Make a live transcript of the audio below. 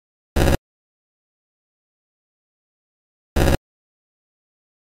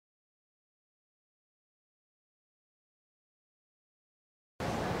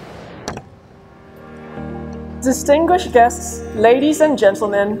Distinguished guests, ladies and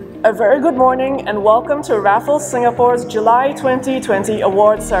gentlemen, a very good morning and welcome to Raffles Singapore's July 2020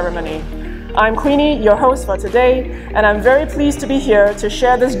 award ceremony. I'm Queenie, your host for today, and I'm very pleased to be here to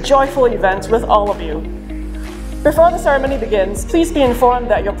share this joyful event with all of you. Before the ceremony begins, please be informed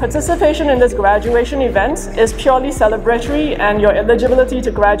that your participation in this graduation event is purely celebratory and your eligibility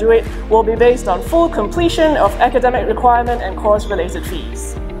to graduate will be based on full completion of academic requirement and course-related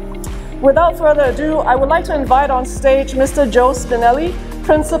fees. Without further ado, I would like to invite on stage Mr. Joe Spinelli,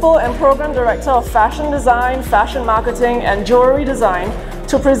 Principal and Program Director of Fashion Design, Fashion Marketing and Jewelry Design,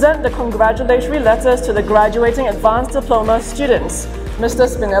 to present the congratulatory letters to the graduating Advanced Diploma students. Mr.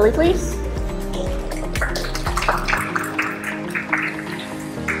 Spinelli, please.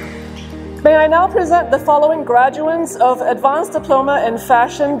 May I now present the following graduates of Advanced Diploma in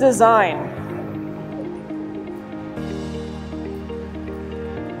Fashion Design.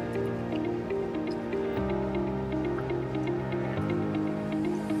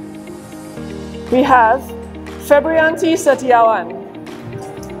 We have Febrianti Setiawan,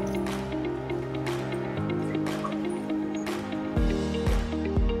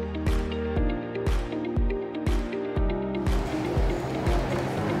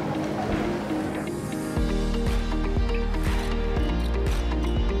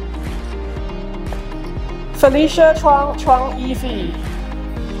 Felicia Chuang Yifi,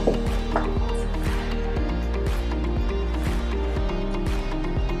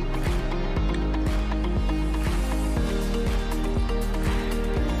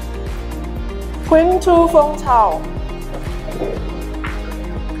 Quinn Tu Feng Tao,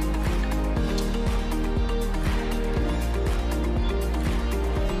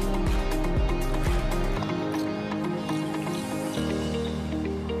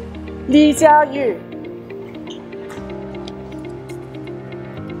 Li Jiayu,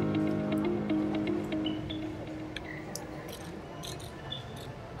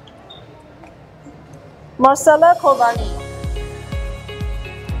 Marcella Kovani,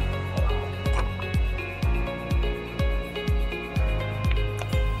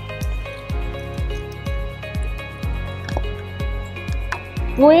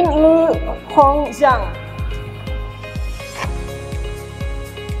 Nguyen Lu Hong Jiang,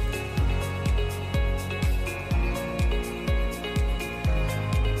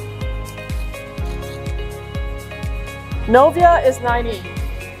 Novia Isnaini,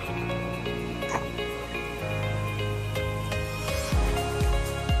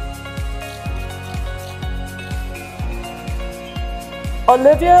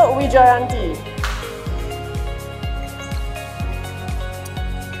 Olivia Wijayanti,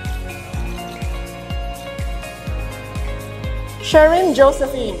 Sharon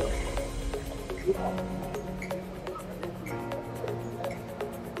Josephine,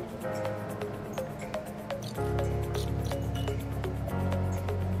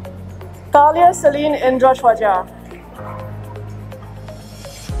 Talia Celine Indra Chwaja,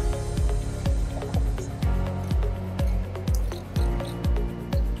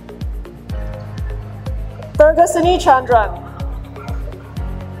 Thurgasini Chandran,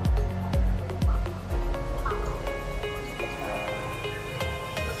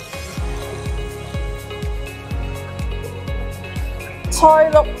 Choi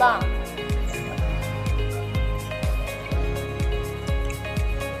Lok Lang,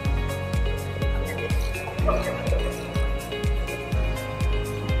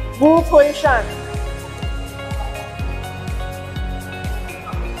 Wu Pui Shan,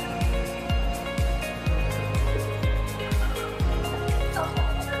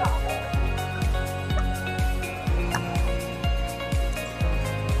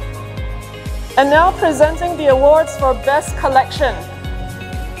 and now presenting the awards for Best Collection.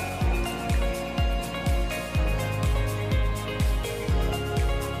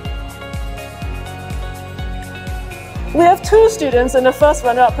 We have two students in the first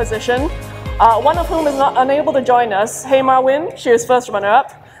runner-up position, one of whom is unable to join us, Hey Marwin, she is first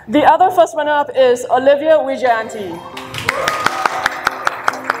runner-up. The other first runner-up is Olivia Wijayanti.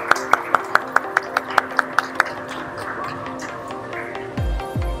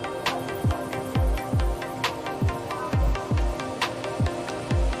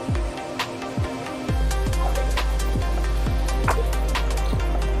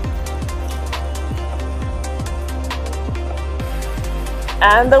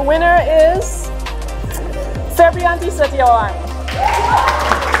 And the winner is Febrianti Setiawan.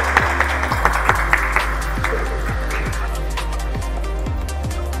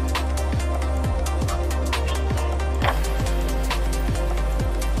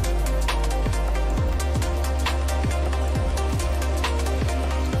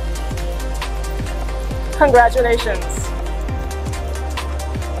 Congratulations.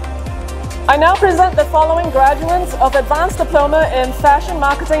 I now present the following graduates of Advanced Diploma in Fashion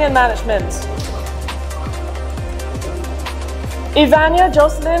Marketing and Management. Ivania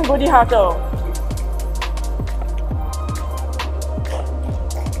Jocelyn Budiharto.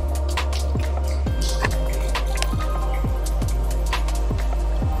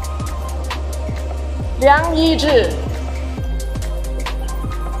 Liang Yizhi.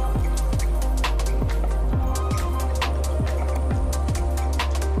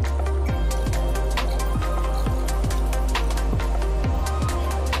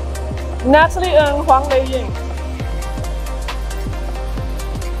 Natalie Ng Huang Lei Ying.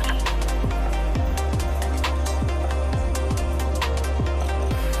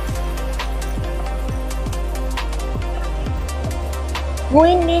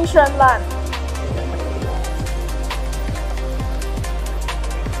 Nguyen Min Xuan Lan.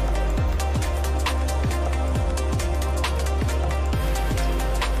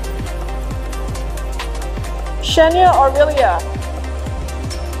 Shania Aurelia.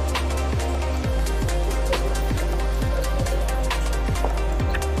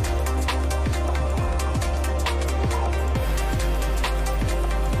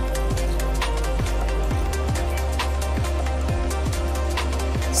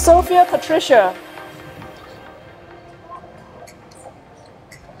 Sophia Patricia.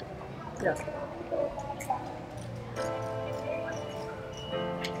 Yeah.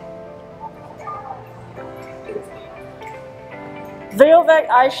 Veovec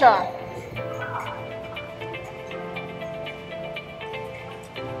Aisha.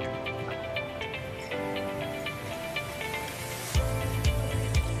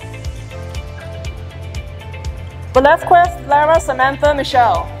 Velazquez Lara Samantha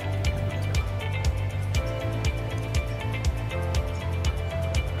Michelle.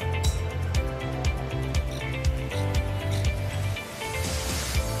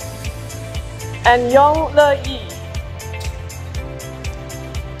 And Yong Le Yi.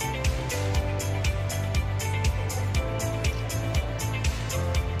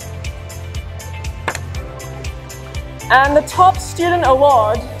 And the top student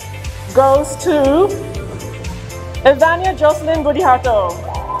award goes to Ivania Jocelyn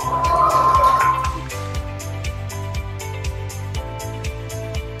Budiharto.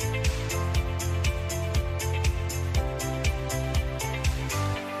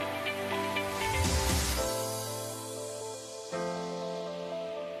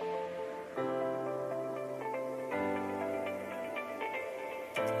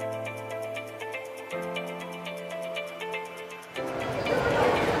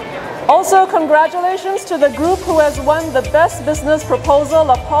 Also, congratulations to the group who has won the Best Business Proposal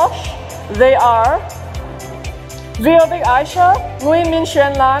La Poche. They are Veovec Aisha, Nguyen Min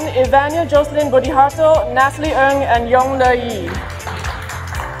Xuan Lan, Ivania Jocelyn Budiharto, Natalie Ng, and Yong Le Yi.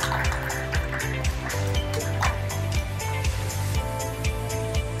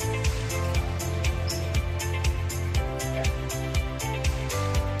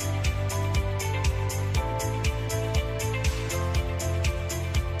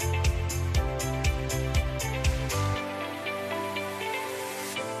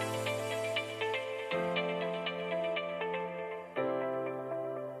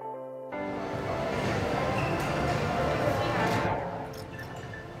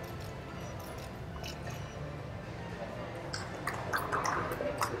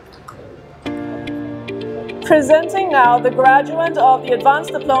 Presenting now the graduate of the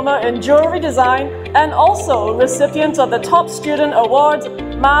Advanced Diploma in Jewelry Design and also recipient of the Top Student Award,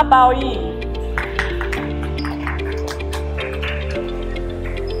 Ma Baoyi.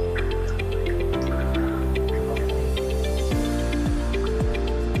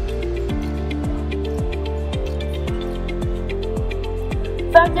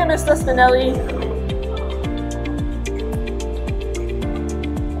 Thank you, Mr. Spinelli.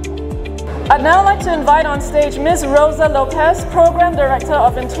 I'd now like to invite on stage Ms. Rosa Lopez, Program Director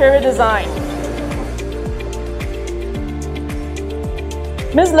of Interior Design.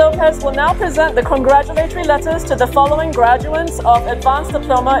 Ms. Lopez will now present the congratulatory letters to the following graduates of Advanced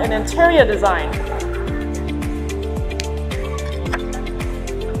Diploma in Interior Design.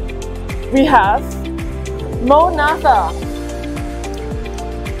 We have Mo Natha,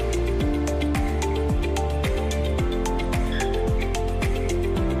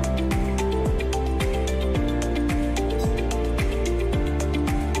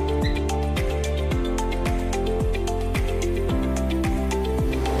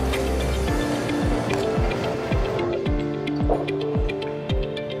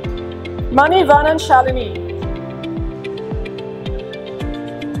 Mani Vanan Shalini,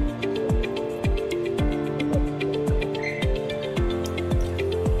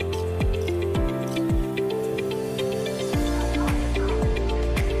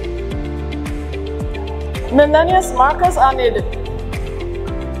 Menenius Marcus Anid.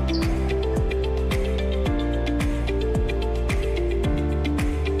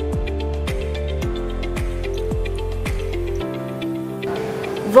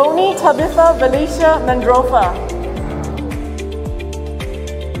 Voni Tabitha Velicia Mendrofa.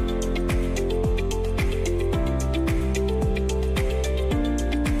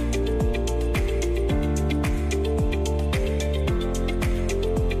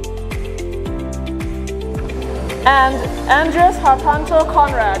 And Andres Harpanto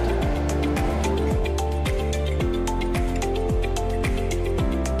Conrad.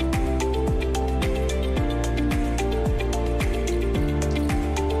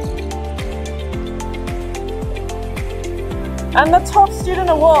 And the top student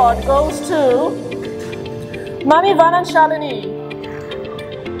award goes to Manivanan Shalini.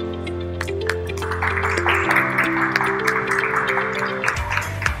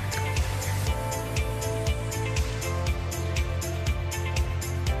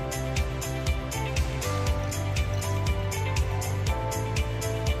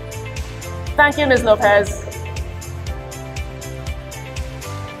 Thank you, Ms. Lopez.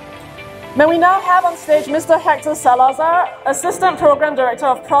 May we now have on stage Mr. Hector Salazar, Assistant Program Director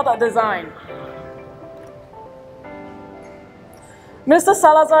of Product Design. Mr.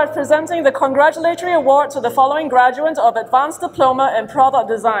 Salazar is presenting the congratulatory award to the following graduate of Advanced Diploma in Product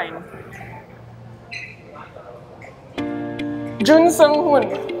Design. Jun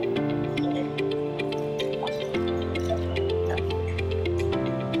Seung-hoon.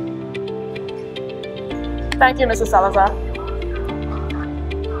 Thank you, Mr. Salazar.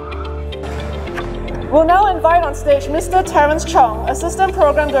 We'll now invite on stage Mr. Terence Chong, Assistant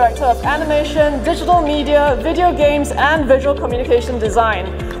Program Director of Animation, Digital Media, Video Games, and Visual Communication Design,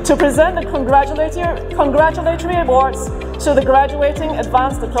 to present the congratulatory awards to the graduating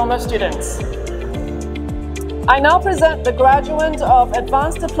Advanced Diploma students. I now present the graduate of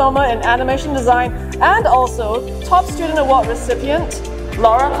Advanced Diploma in Animation Design and also Top Student Award recipient,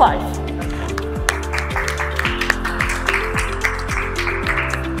 Laura Clive.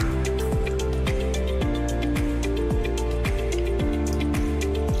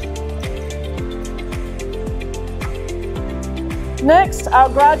 Next, our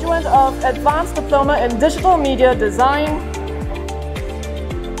graduate of Advanced Diploma in Digital Media Design,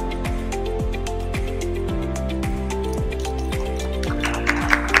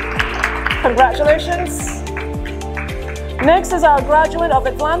 congratulations. Next is our graduate of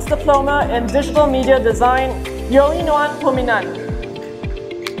Advanced Diploma in Digital Media Design, Yoinuan Puminan.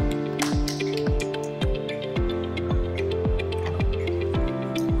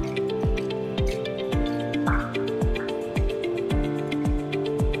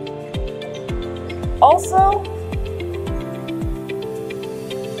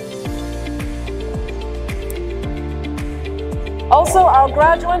 Also our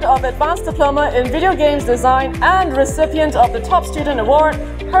graduate of Advanced Diploma in Video Games Design and recipient of the Top Student Award,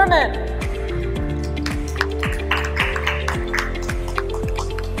 Herman.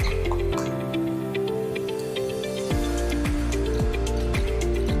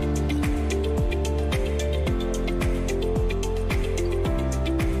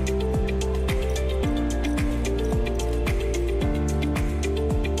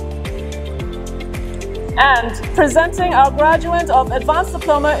 And presenting our graduate of Advanced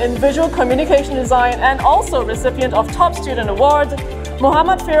Diploma in Visual Communication Design and also recipient of Top Student Award,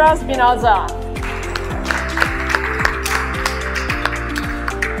 Muhammad Firaz bin Alza.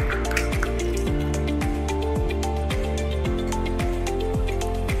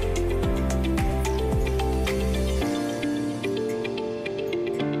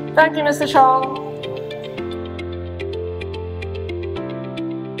 Thank you, Mr. Chong.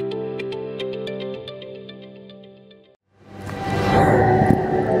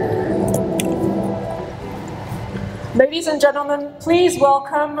 Ladies and gentlemen, please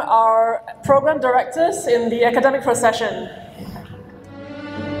welcome our program directors in the academic procession.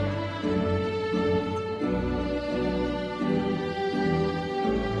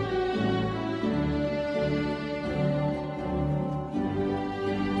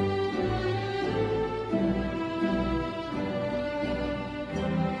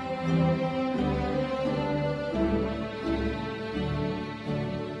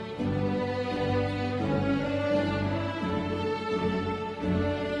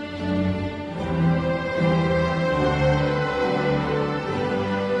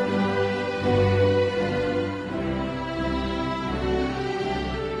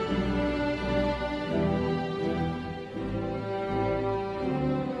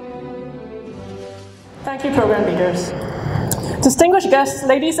 Thank you, program leaders. Distinguished guests,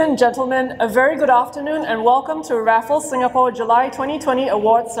 ladies and gentlemen, a very good afternoon and welcome to Raffles Singapore July 2020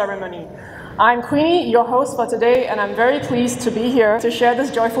 Awards Ceremony. I'm Queenie, your host for today, and I'm very pleased to be here to share this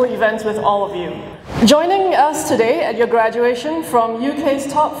joyful event with all of you. Joining us today at your graduation from UK's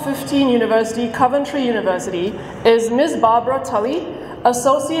top 15 university, Coventry University, is Ms. Barbara Tully,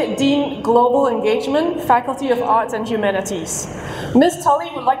 Associate Dean Global Engagement, Faculty of Arts and Humanities. Ms.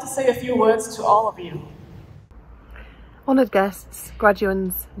 Tully would like to say a few words to all of you. Honoured guests,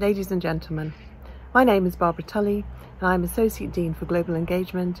 graduands, ladies and gentlemen, my name is Barbara Tully and I'm Associate Dean for Global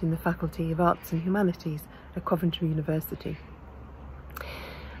Engagement in the Faculty of Arts and Humanities at Coventry University.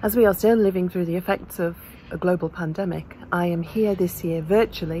 As we are still living through the effects of a global pandemic, I am here this year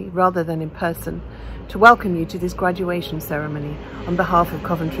virtually rather than in person to welcome you to this graduation ceremony on behalf of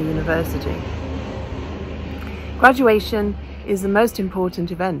Coventry University. Graduation is the most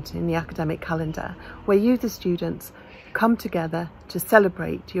important event in the academic calendar, where you, the students, come together to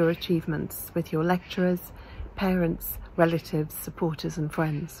celebrate your achievements with your lecturers, parents, relatives, supporters and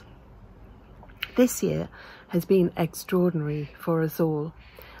friends. This year has been extraordinary for us all,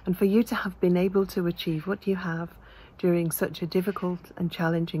 and for you to have been able to achieve what you have during such a difficult and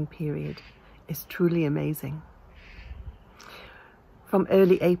challenging period is truly amazing. From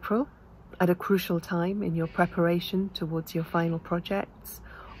early April, at a crucial time in your preparation towards your final projects,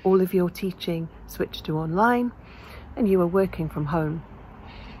 all of your teaching switched to online and you are working from home.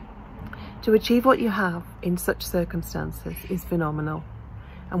 To achieve what you have in such circumstances is phenomenal,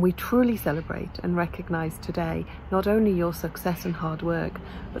 and we truly celebrate and recognise today not only your success and hard work,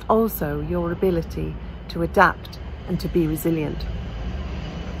 but also your ability to adapt and to be resilient.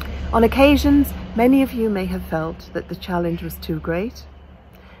 On occasions, many of you may have felt that the challenge was too great,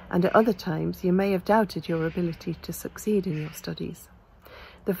 and at other times you may have doubted your ability to succeed in your studies.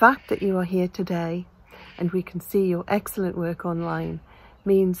 The fact that you are here today and we can see your excellent work online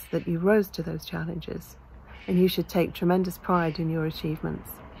means that you rose to those challenges, and you should take tremendous pride in your achievements.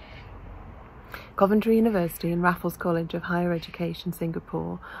 Coventry University and Raffles College of Higher Education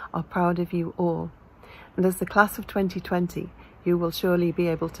Singapore are proud of you all, and as the class of 2020 you will surely be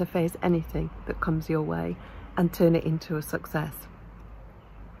able to face anything that comes your way and turn it into a success.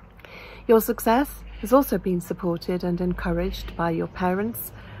 Your success has also been supported and encouraged by your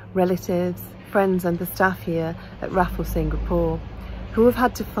parents, relatives, friends and the staff here at Raffles Singapore, who have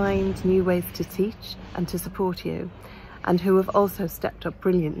had to find new ways to teach and to support you, and who have also stepped up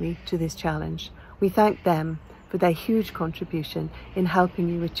brilliantly to this challenge. We thank them for their huge contribution in helping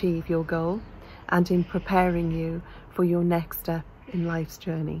you achieve your goal and in preparing you for your next step in life's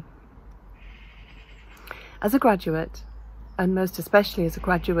journey. As a graduate, and most especially as a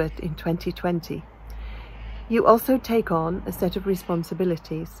graduate in 2020, you also take on a set of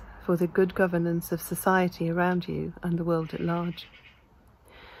responsibilities for the good governance of society around you and the world at large.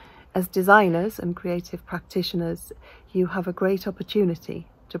 As designers and creative practitioners, you have a great opportunity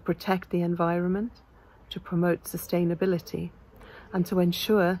to protect the environment, to promote sustainability, and to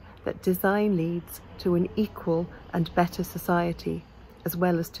ensure that design leads to an equal and better society, as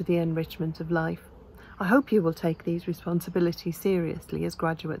well as to the enrichment of life. I hope you will take these responsibilities seriously as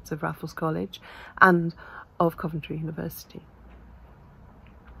graduates of Raffles College and of Coventry University.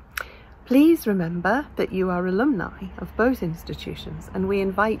 Please remember that you are alumni of both institutions, and we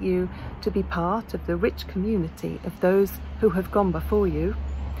invite you to be part of the rich community of those who have gone before you,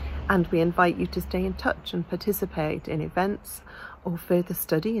 and we invite you to stay in touch and participate in events or further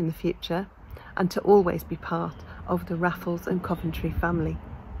study in the future, and to always be part of the Raffles and Coventry family.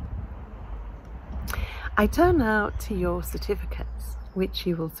 I turn now to your certificates, which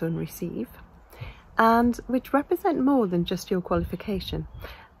you will soon receive, and which represent more than just your qualification,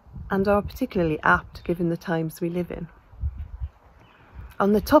 and are particularly apt given the times we live in.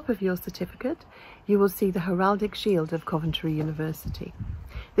 On the top of your certificate, you will see the heraldic shield of Coventry University.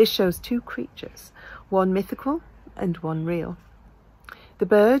 This shows two creatures, one mythical and one real. The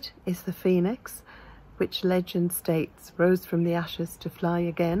bird is the phoenix, which legend states rose from the ashes to fly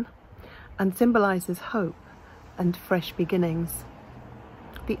again, and symbolises hope and fresh beginnings.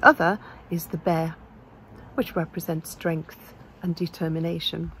 The other is the bear, which represents strength and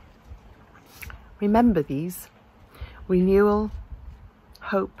determination. Remember these: renewal,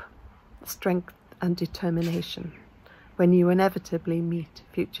 hope, strength and determination when you inevitably meet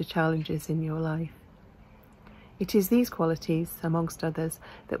future challenges in your life. It is these qualities, amongst others,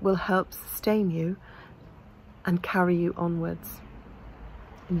 that will help sustain you and carry you onwards.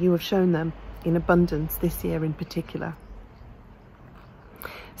 And you have shown them in abundance this year in particular.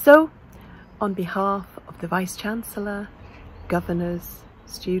 So, on behalf of the Vice-Chancellor, governors,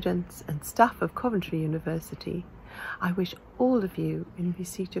 students and staff of Coventry University, I wish all of you in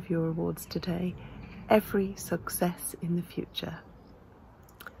receipt of your awards today every success in the future.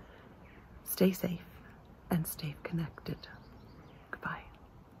 Stay safe and stay connected. Goodbye.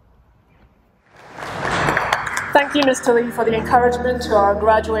 Thank you, Mr. Lee, for the encouragement to our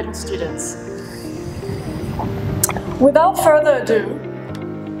graduating students. Without further ado,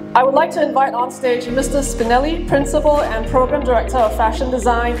 I would like to invite on stage Mr. Spinelli, Principal and Program Director of Fashion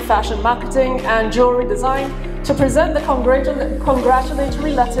Design, Fashion Marketing and Jewelry Design, to present the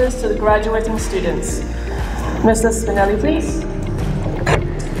congratulatory letters to the graduating students. Mr. Spinelli, please.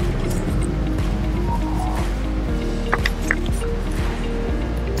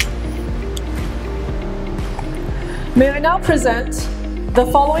 May I now present the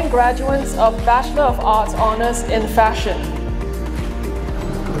following graduates of Bachelor of Arts Honours in Fashion.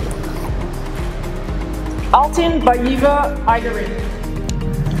 Altin Bayiva Aigarin.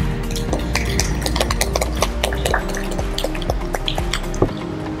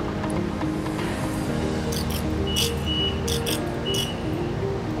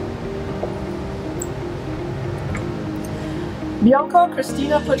 Bianca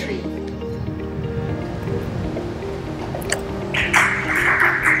Christina Putri.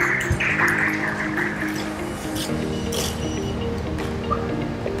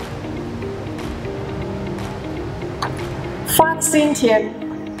 Fan Xin Tian.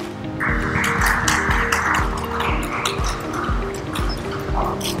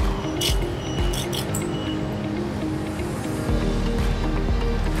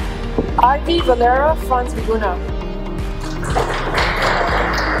 Ivy Valera Franz Viguna.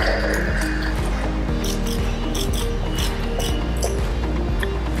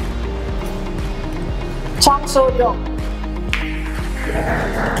 Chang So Yong.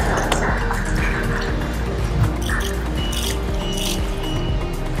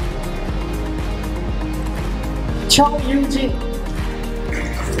 Chong Yu Jin.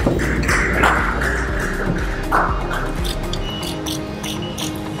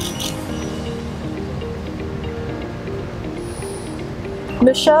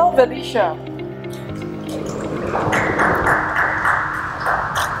 Michelle Valicia.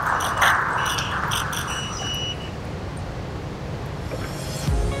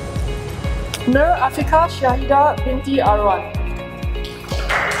 Nur Afika Shahida binti Arwan.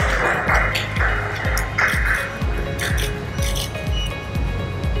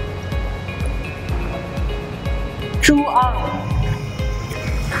 Zhu Ang.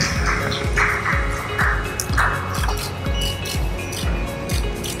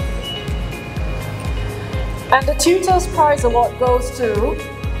 And the Tutors Prize Award goes to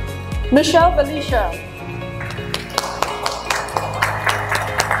Michelle Valicia.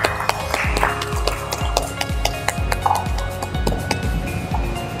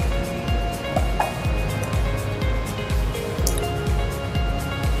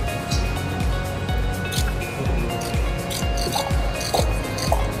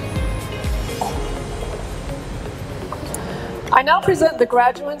 I now present the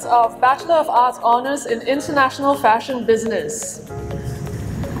graduates of Bachelor of Arts Honours in International Fashion Business.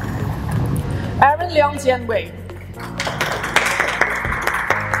 Aaron Liang Jianwei.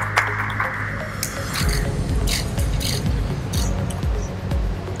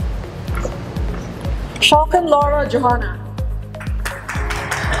 Shalkin Laura Johanna.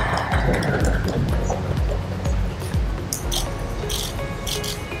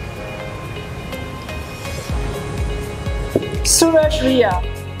 Suresh Ria.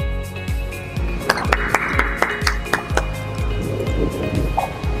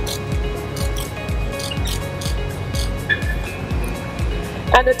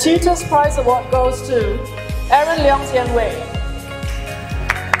 And the Tutors Prize Award goes to Aaron Liang Jianwei.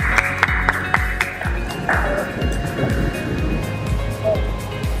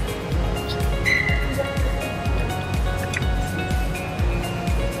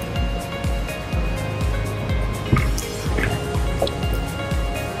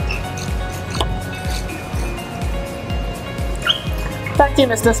 Thank you,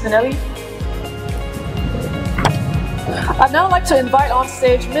 Mr. Spinelli. I'd now like to invite on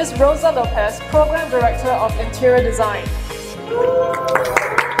stage Ms. Rosa Lopez, Program Director of Interior Design.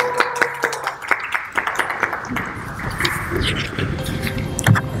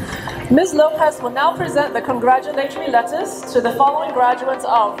 Ms. Lopez will now present the congratulatory letters to the following graduates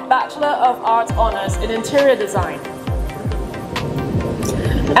of Bachelor of Arts Honours in Interior Design.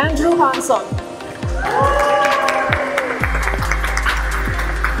 Andrew Hanson.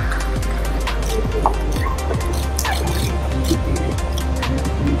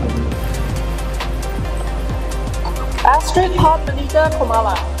 Astrid Padmanita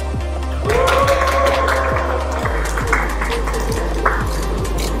Komala.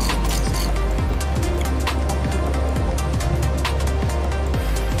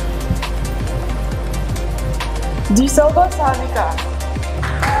 Diselva Sahanika.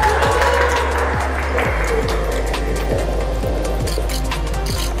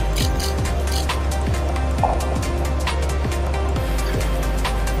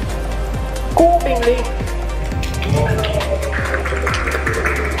 Guo Bingling.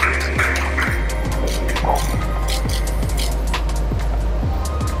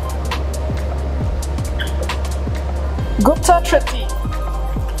 Gupta Tripti.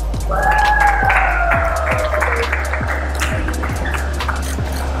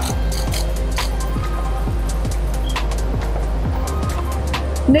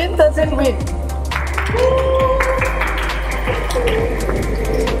 Nin Tazin Win.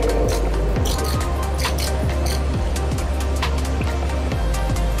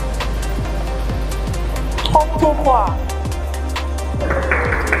 Hong Tu Hua.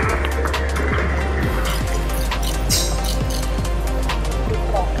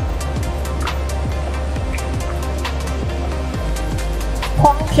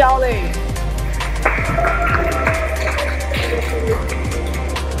 Huang Piaolei.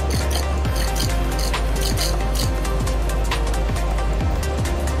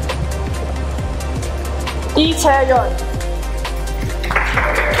 Yi Chaeyeon.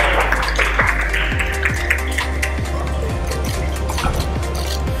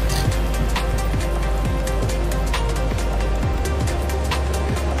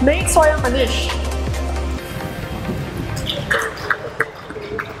 Mei Soya Manish.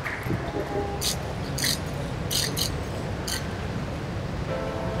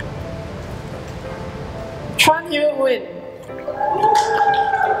 Chuan Yu Win.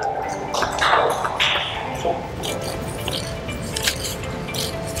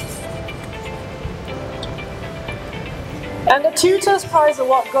 And the Tutors Prize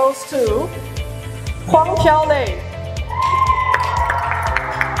Award goes to Huang Piaolei.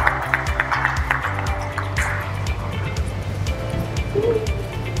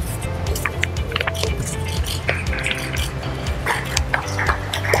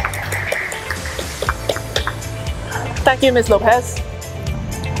 Thank you, Ms. Lopez.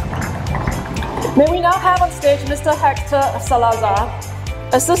 May we now have on stage Mr. Hector Salazar,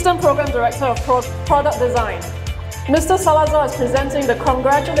 Assistant Program Director of Product Design. Mr. Salazar is presenting the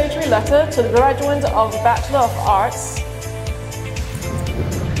congratulatory letter to the graduate of Bachelor of Arts.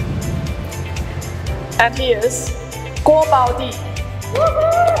 And he is Guo Baodi.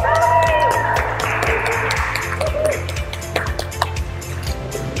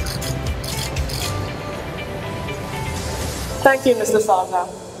 Thank you, Mr. Salazar.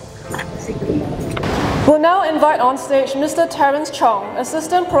 We'll now invite on stage Mr. Terence Chong,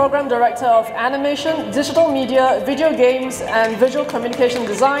 Assistant Program Director of Animation, Digital Media, Video Games, and Visual Communication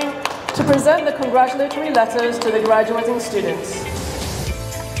Design, to present the congratulatory letters to the graduating students.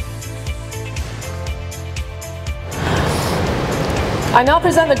 I now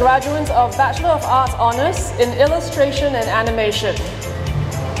present the graduates of Bachelor of Arts Honours in Illustration and Animation.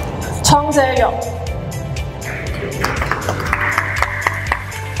 Tong Zae-yong.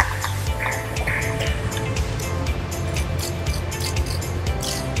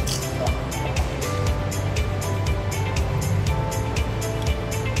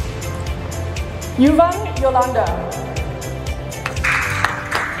 Yuvan Yolanda.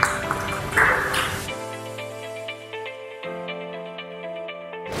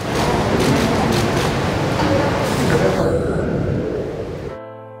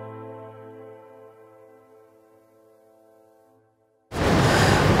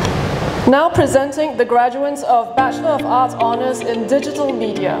 Now presenting the graduates of Bachelor of Arts Honours in Digital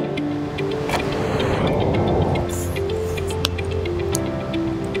Media.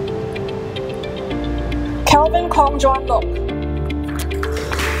 Kelvin Kong Juan Lok.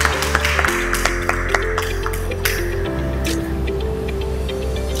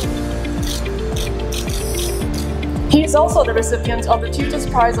 He is also the recipient of the Tutors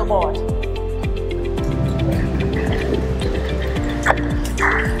Prize Award.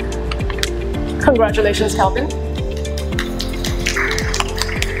 Congratulations, Kelvin.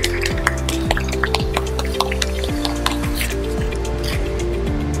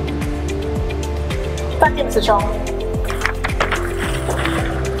 Thank you, Mr. Chong.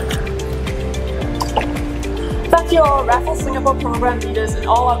 Thank you all Raffles Singapore program leaders and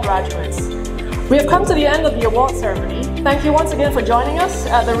all our graduates. We have come to the end of the award ceremony. Thank you once again for joining us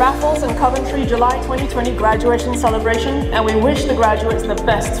at the Raffles and Coventry July 2020 graduation celebration, and we wish the graduates the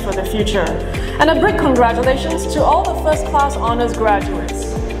best for the future. And a big congratulations to all the first class honours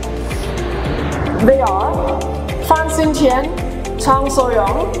graduates. They are Fan Xin Tian, Chang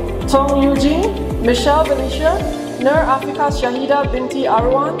So-yong, Tong Yu-jin, Michelle Felicia, Nur Afrika Shahida Binti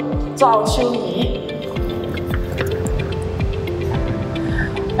Arwan, Zhao Qiu-yi.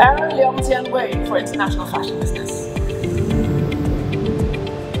 Aaron Leong Tian Wei for International Fashion Business.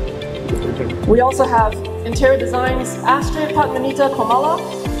 We also have interior designs Astrid Padmanita Komala,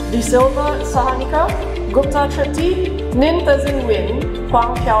 De Silva Sahanika, Gupta Tripti, Nin Tazin Win,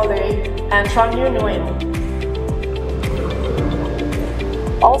 Huang Piaolei, and Trang Yu Nguyen.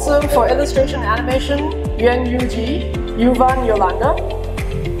 Also for illustration and animation, Yuan Yuji, Yuvan Yolanda.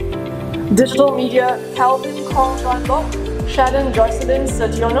 Digital media, Calvin Kong Chuan Lok, Shannon Joycelyn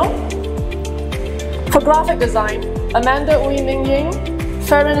Sergiono. For graphic design, Amanda Ui Ming Ying,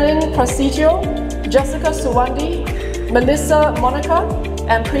 Ferilyn Prasitio, Jessica Suwandi, Melissa Monica,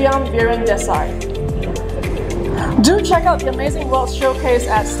 and Priyam Viren Desai. Do check out the Amazing World Showcase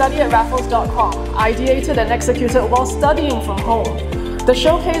at studyatraffles.com, ideated and executed while studying from home. The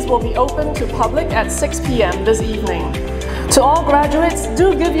showcase will be open to public at 6 p.m. this evening. To all graduates,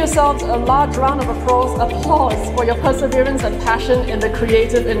 do give yourselves a large round of applause for your perseverance and passion in the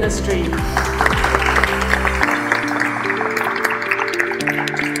creative industry.